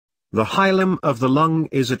The hilum of the lung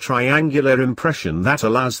is a triangular impression that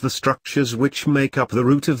allows the structures which make up the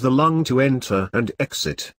root of the lung to enter and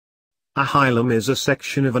exit. A hilum is a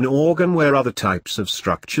section of an organ where other types of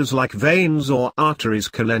structures like veins or arteries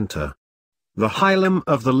can enter. The hilum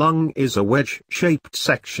of the lung is a wedge-shaped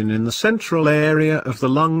section in the central area of the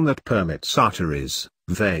lung that permits arteries,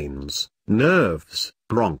 veins, nerves,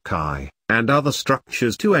 bronchi, and other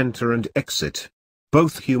structures to enter and exit.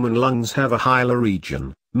 Both human lungs have a hilar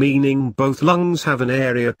region, meaning both lungs have an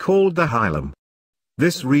area called the hilum.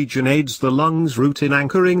 This region aids the lung's root in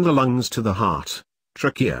anchoring the lungs to the heart,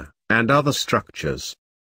 trachea, and other structures.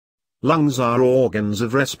 Lungs are organs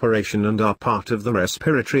of respiration and are part of the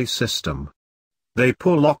respiratory system. They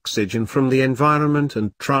pull oxygen from the environment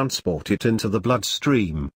and transport it into the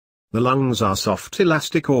bloodstream. The lungs are soft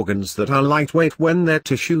elastic organs that are lightweight when their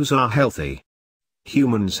tissues are healthy.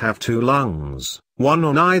 Humans have two lungs, one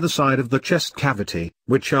on either side of the chest cavity,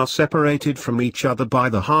 which are separated from each other by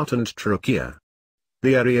the heart and trachea.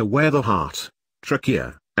 The area where the heart,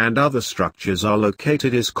 trachea, and other structures are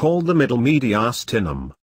located is called the middle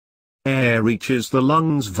mediastinum. Air reaches the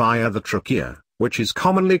lungs via the trachea, which is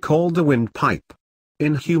commonly called the windpipe.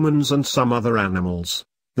 In humans and some other animals,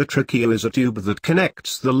 the trachea is a tube that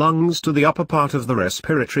connects the lungs to the upper part of the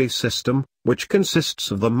respiratory system, which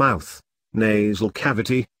consists of the mouth, nasal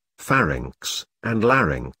cavity, pharynx, and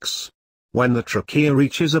larynx. When the trachea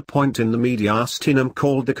reaches a point in the mediastinum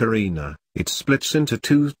called the carina, it splits into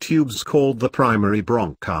two tubes called the primary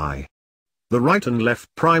bronchi. The right and left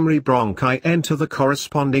primary bronchi enter the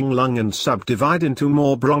corresponding lung and subdivide into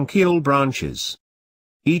more bronchial branches.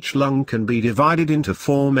 Each lung can be divided into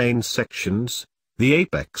four main sections: the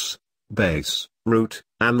apex, base, root,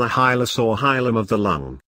 and the hilus or hilum of the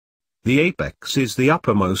lung. The apex is the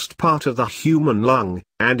uppermost part of the human lung,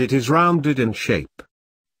 and it is rounded in shape.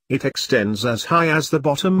 It extends as high as the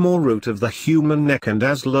bottom or root of the human neck and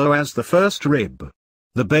as low as the first rib.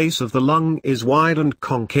 The base of the lung is wide and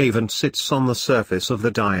concave and sits on the surface of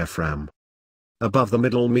the diaphragm. Above the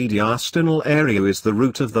middle mediastinal area is the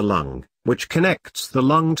root of the lung, which connects the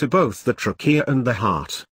lung to both the trachea and the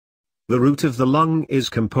heart. The root of the lung is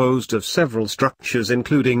composed of several structures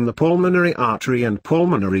including the pulmonary artery and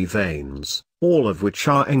pulmonary veins, all of which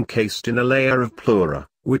are encased in a layer of pleura,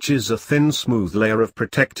 which is a thin smooth layer of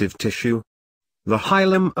protective tissue. The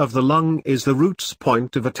hilum of the lung is the root's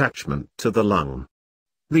point of attachment to the lung.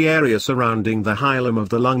 The area surrounding the hilum of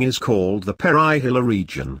the lung is called the perihilar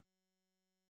region,